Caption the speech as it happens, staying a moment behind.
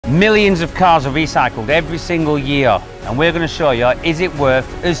Millions of cars are recycled every single year, and we're going to show you, is it worth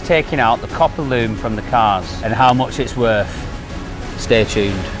us taking out the copper loom from the cars and how much it's worth. Stay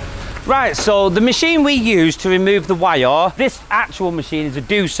tuned. Right, so the machine we use to remove the wire, this actual machine is a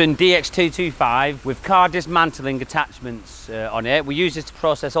Doosan DX225 with car dismantling attachments on it. We use this to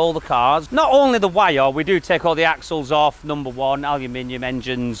process all the cars. Not only the wire, we do take all the axles off, number one, aluminium,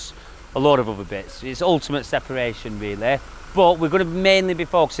 engines, a load of other bits. It's ultimate separation really, but we're going to mainly be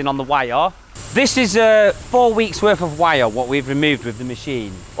focusing on the wire. This is 4 weeks worth of wire, what we've removed with the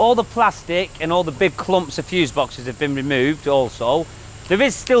machine. All the plastic and all the big clumps of fuse boxes have been removed also. There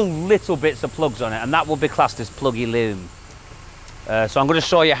is still little bits of plugs on it, and that will be classed as pluggy loom. So I'm going to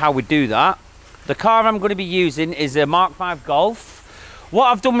show you how we do that. The car I'm going to be using is a Mark V Golf. What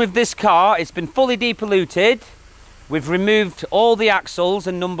I've done with this car, it's been fully depolluted. We've removed all the axles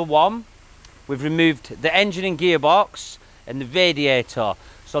and number one. We've removed the engine and gearbox and the radiator.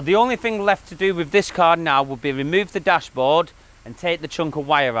 So the only thing left to do with this car now will be remove the dashboard and take the chunk of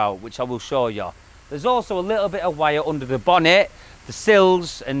wire out, which I will show you. There's also a little bit of wire under the bonnet, the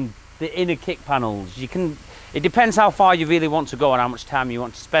sills and the inner kick panels. It depends how far you really want to go and how much time you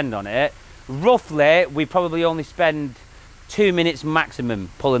want to spend on it. Roughly, we probably only spend 2 minutes maximum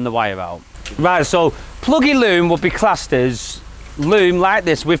pulling the wire out. Right, so pluggy loom will be classed as loom like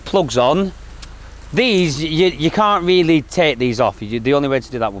this with plugs on. These, you can't really take these off. The only way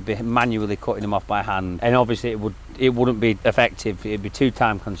to do that would be manually cutting them off by hand, and obviously it wouldn't be effective. It'd be too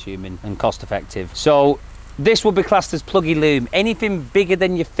time consuming and cost effective. So this will be classed as pluggy loom. Anything bigger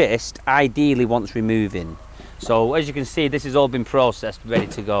than your fist ideally wants removing. So as you can see, this has all been processed, ready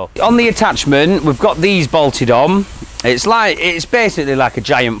to go. On the attachment, we've got these bolted on. It's basically like a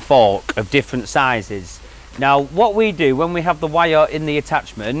giant fork of different sizes. Now what we do when we have the wire in the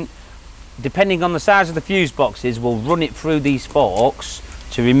attachment, depending on the size of the fuse boxes, we'll run it through these forks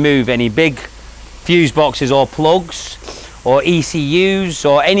to remove any big fuse boxes or plugs or ECUs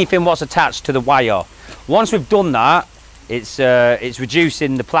or anything what's attached to the wire. Once we've done that, it's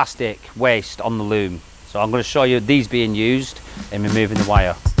reducing the plastic waste on the loom. So I'm going to show you these being used and removing the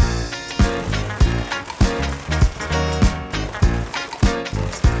wire.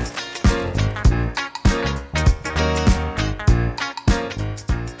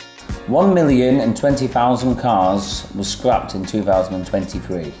 $1,020,000 cars was scrapped in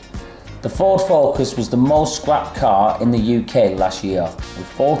 2023. The Ford Focus was the most scrapped car in the UK last year, with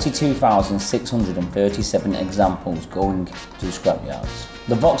 42,637 examples going to scrapyards.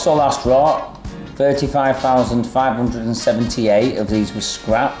 The Vauxhall Astra, 35,578 of these were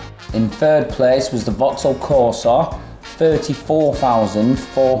scrapped. In third place was the Vauxhall Corsa,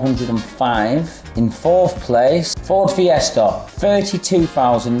 34,405. In fourth place, Ford Fiesta,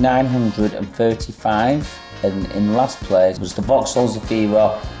 32,935. And in last place was the Vauxhall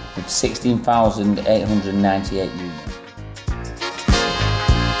Zafira with 16,898 units.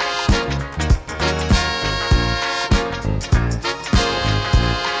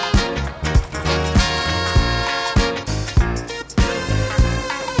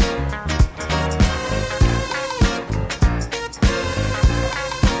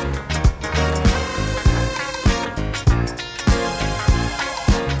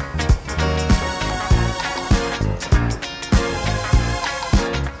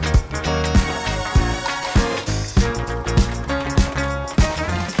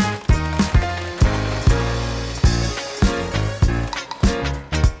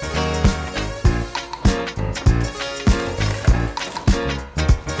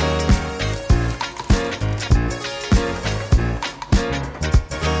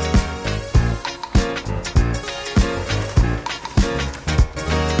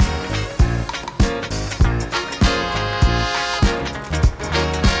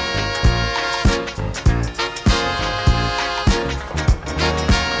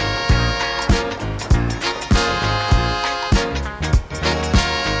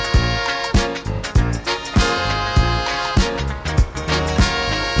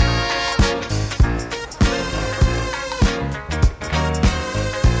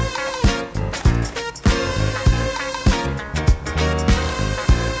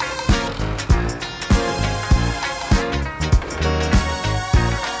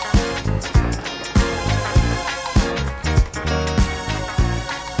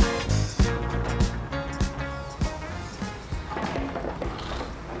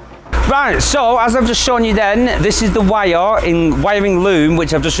 Right, so as I've just shown you then, this is the wire in wiring loom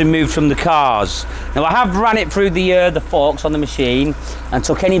which I've just removed from the cars. Now I have ran it through the forks on the machine and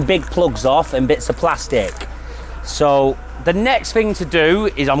took any big plugs off and bits of plastic. So the next thing to do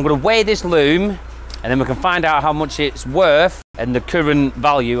is I'm going to weigh this loom and then we can find out how much it's worth and the current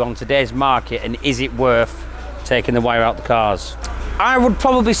value on today's market, and is it worth taking the wire out the cars. I would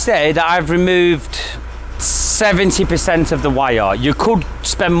probably say that I've removed 70% of the wire. You could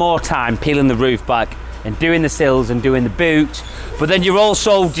spend more time peeling the roof back and doing the sills and doing the boot, but then you're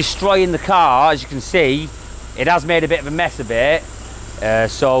also destroying the car. As you can see, it has made a bit of a mess of it.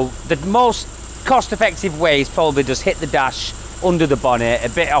 So the most cost-effective way is probably just hit the dash, under the bonnet, a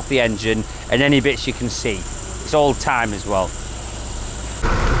bit off the engine, and any bits you can see. It's all time as well.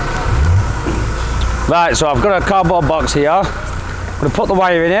 Right, so I've got a cardboard box here. I'm going to put the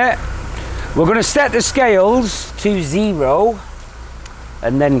wire in it. We're going to set the scales to 0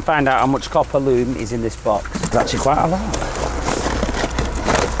 and then find out how much copper loom is in this box. It's actually quite a lot.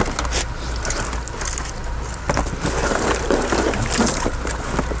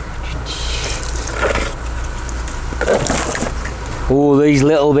 Oh, these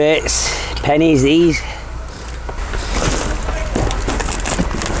little bits, pennies these.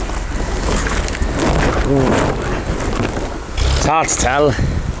 Ooh. It's hard to tell.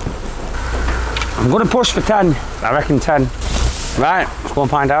 I'm going to push for 10, I reckon 10. Right, let's go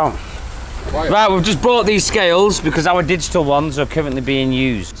and find out. Right, we've just brought these scales because our digital ones are currently being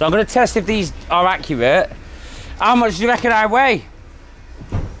used. So I'm going to test if these are accurate. How much do you reckon I weigh?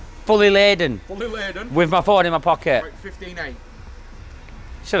 Fully laden. Fully laden? With my phone in my pocket. Like 15.8.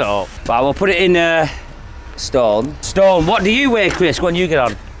 Shut up. Right, we'll put it in stone. Stone, what do you weigh, Chris? Go on, you get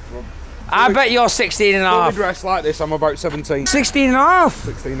on. I bet you're 16 and a half. Fully dressed like this, I'm about 17. 16 and a half?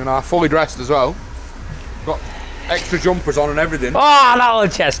 16 and a half, fully dressed as well. Got extra jumpers on and everything. Oh, that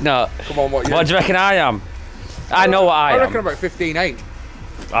old chestnut. Come on, what do you reckon I am? I know what I am. I reckon about 15.8.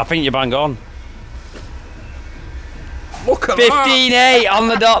 I think you're bang on. Look at that. 15.8 on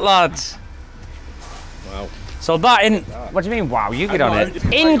the dot, lads. Wow. So that in, what do you mean, wow, you get on it.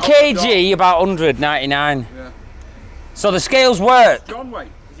 In kg, about 199. Yeah. So the scales work. John, wait,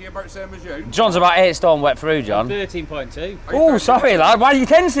 is he about the same as you? John's about 8 stone wet through, John. 13.2. Oh, sorry, lad, why are you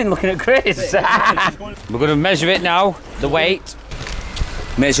tensing looking at Chris? We're going to measure it now, the weight.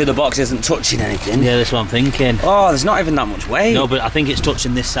 Make sure the box isn't touching anything. Yeah, that's what I'm thinking. Oh, there's not even that much weight. No, but I think it's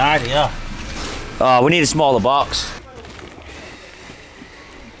touching this side here. Oh, we need a smaller box.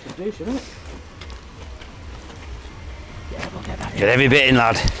 Get every bit in,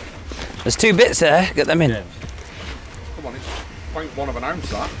 lad. There's 2 bits there, get them in. Come on, it's 0.1 of an ounce,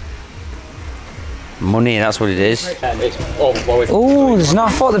 that. Money, that's what it is. Oh, there's not,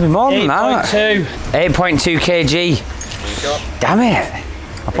 I thought there'd be more than that. 8.2 kg. Damn it.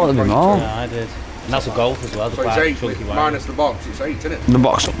 I thought there'd be more. Yeah, I did. And that's a Golf as well. So it's 8 minus the box, it's 8, isn't it? The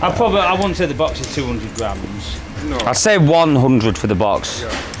box. I wouldn't say the box is 200 grams. No. I'd say 100 for the box.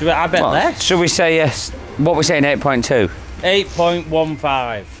 Yeah. I bet less. Should we say yes? What we're saying, 8.2?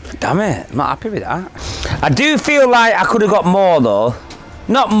 8.15. Damn it, I'm not happy with that. I do feel like I could have got more though.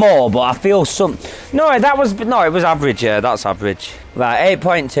 Not more, but I feel some. No, it was average, yeah, that's average. Right,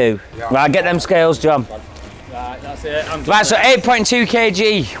 8.2. Yeah. Right, get them scales, John. Right, that's it. Right, so 8.2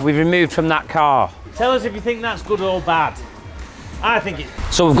 kg we've removed from that car. Tell us if you think that's good or bad. I think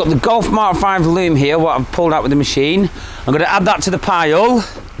it's... So we've got the Golf Mark 5 loom here, what I've pulled out with the machine. I'm going to add that to the pile,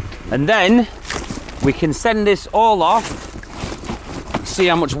 and then we can send this all off, see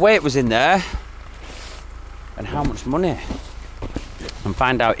how much weight was in there, and how much money, and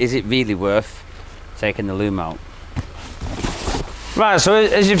find out, is it really worth taking the loom out. Right, so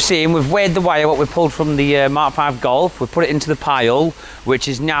as you've seen, we've weighed the wire, what we pulled from the Mark 5 Golf. We've put it into the pile, which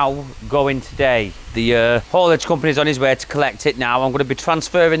is now going today. The haulage company's on his way to collect it now. I'm going to be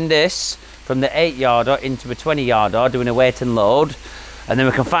transferring this from the 8-yarder into a 20-yarder, doing a weight and load. And then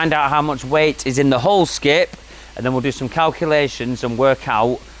we can find out how much weight is in the whole skip, and then we'll do some calculations and work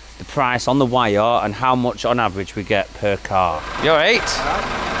out the price on the wire and how much on average we get per car. You all right?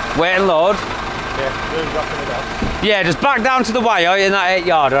 Weight and load. Yeah, really dropping it off. Yeah, just back down to the wire in that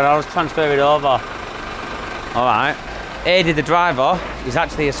 8-yarder and I'll just transfer it over. All right. Aidy, the driver, is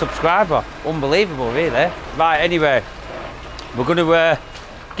actually a subscriber. Unbelievable, really. Right, anyway, we're going to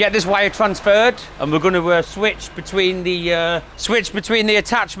get this wire transferred, and we're going to switch between the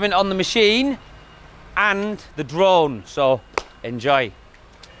attachment on the machine and the drone. So, enjoy.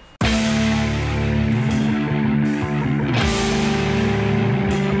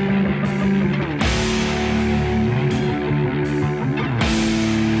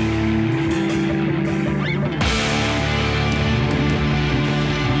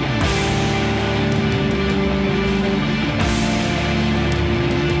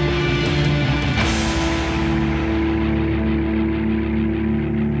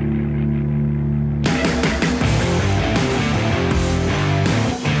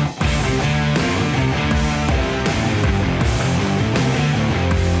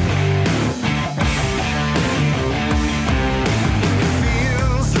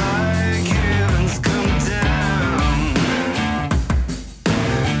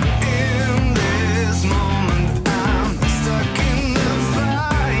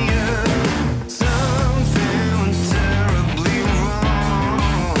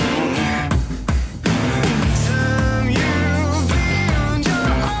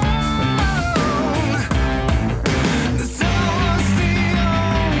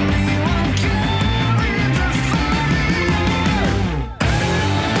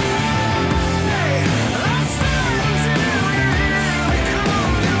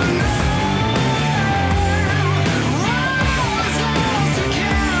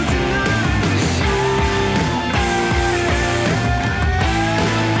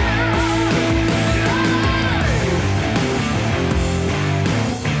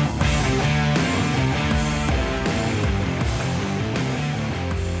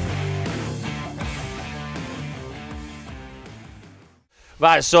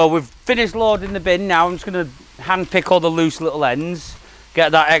 Right, so we've finished loading the bin now. I'm just going to hand pick all the loose little ends,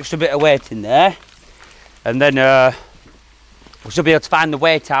 get that extra bit of weight in there, and then we should be able to find the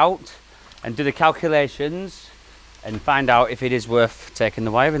weight out and do the calculations and find out if it is worth taking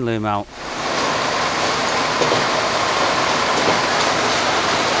the wiring loom out.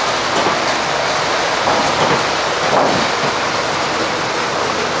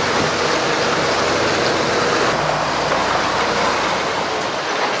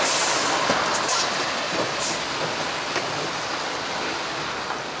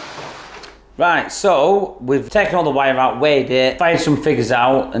 Right, so we've taken all the wire out, weighed it, fired some figures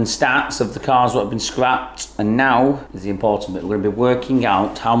out and stats of the cars that have been scrapped, and now is the important bit. We're going to be working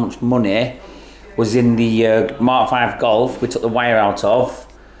out how much money was in the Mark 5 Golf we took the wire out of.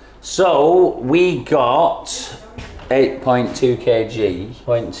 So we got 8.2 kg,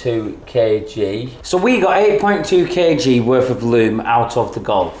 0.2 kg. So we got 8.2 kg worth of loom out of the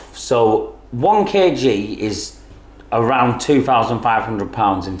Golf. So 1 kg is around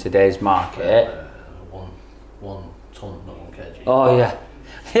 £2,500 in today's market. One ton, not 1 kg. Oh yeah.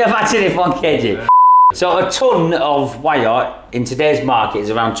 Yeah, imagine if 1 kg. So a ton of wire in today's market is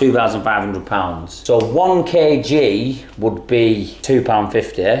around £2,500. So 1 kg would be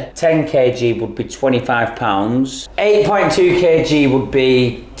 £2.50. 10 kg would be £25. 8.2 kg would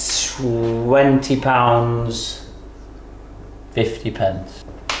be £20, 50 pence.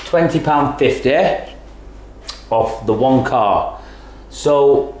 £20.50 off the one car.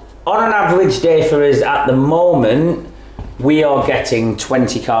 So on an average day for us at the moment, we are getting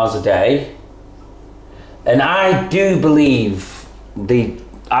 20 cars a day. And I do believe I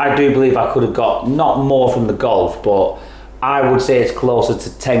could have got not more from the Golf, but I would say it's closer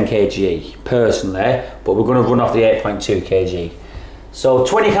to 10 kg personally, but we're going to run off the 8.2 kg. So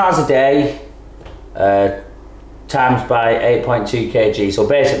 20 cars a day times by 8.2 kg. So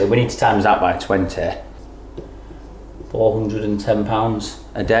basically we need to times that by 20. £410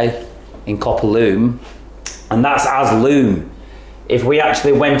 a day in copper loom, and that's as loom. If we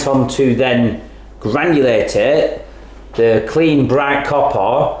actually went on to then granulate it, the clean bright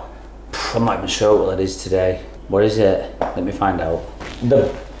copper, I'm not even sure what that is today. What is it? Let me find out.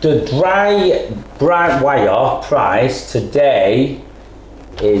 The dry bright wire price today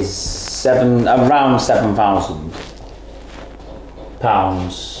is around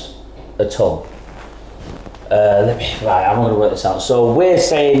 £7,000 a ton. Right, I'm going to work this out. So we're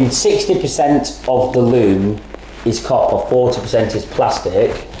saying 60% of the loom is copper, 40% is plastic.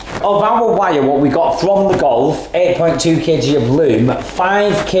 Of our wire, what we got from the Golf, 8.2 kg of loom,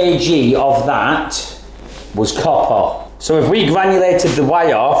 5 kg of that was copper. So if we granulated the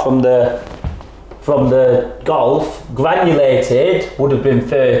wire from the Golf, granulated would have been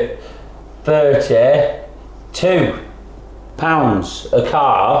 £32 a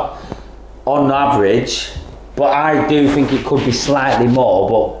car on average. But I do think it could be slightly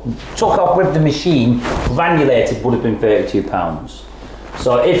more, but took off with the machine, granulated would have been £32.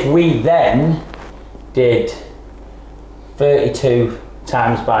 So if we then did 32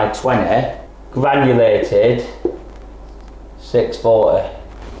 times by 20, granulated 640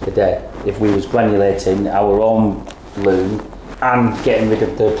 a day. If we was granulating our own loom and getting rid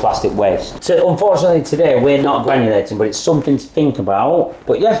of the plastic waste. So unfortunately today we're not granulating, but it's something to think about.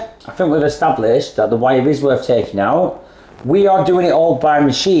 But yeah, I think we've established that the wire is worth taking out. We are doing it all by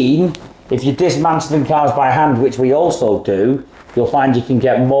machine. If you're dismantling cars by hand, which we also do, you'll find you can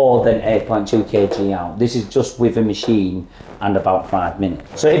get more than 8.2 kg out. This is just with a machine and about 5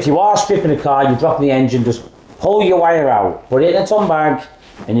 minutes. So if you are stripping a car, you're dropping the engine, just pull your wire out, put it in a ton bag,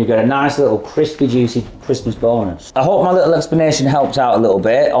 and you get a nice little crispy, juicy Christmas bonus. I hope my little explanation helped out a little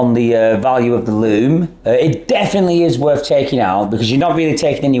bit on the value of the loom. It definitely is worth taking out because you're not really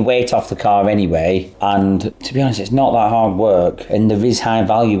taking any weight off the car anyway. And to be honest, it's not that hard work and there is high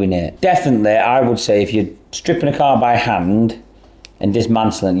value in it. Definitely, I would say if you're stripping a car by hand and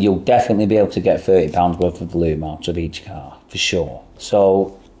dismantling, you'll definitely be able to get £30 worth of loom out of each car, for sure.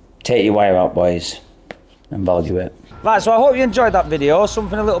 So take your wire out, boys, and value it. Right, so I hope you enjoyed that video,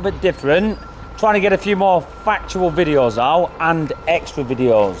 something a little bit different. Trying to get a few more factual videos out and extra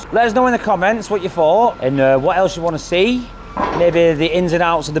videos. Let us know in the comments what you thought and what else you want to see. Maybe the ins and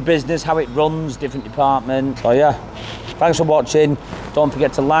outs of the business, how it runs, different departments. So yeah, thanks for watching. Don't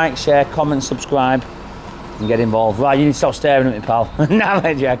forget to like, share, comment, subscribe and get involved. Right, you need to stop staring at me, pal. Nah,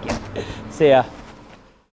 I'm joking. See ya.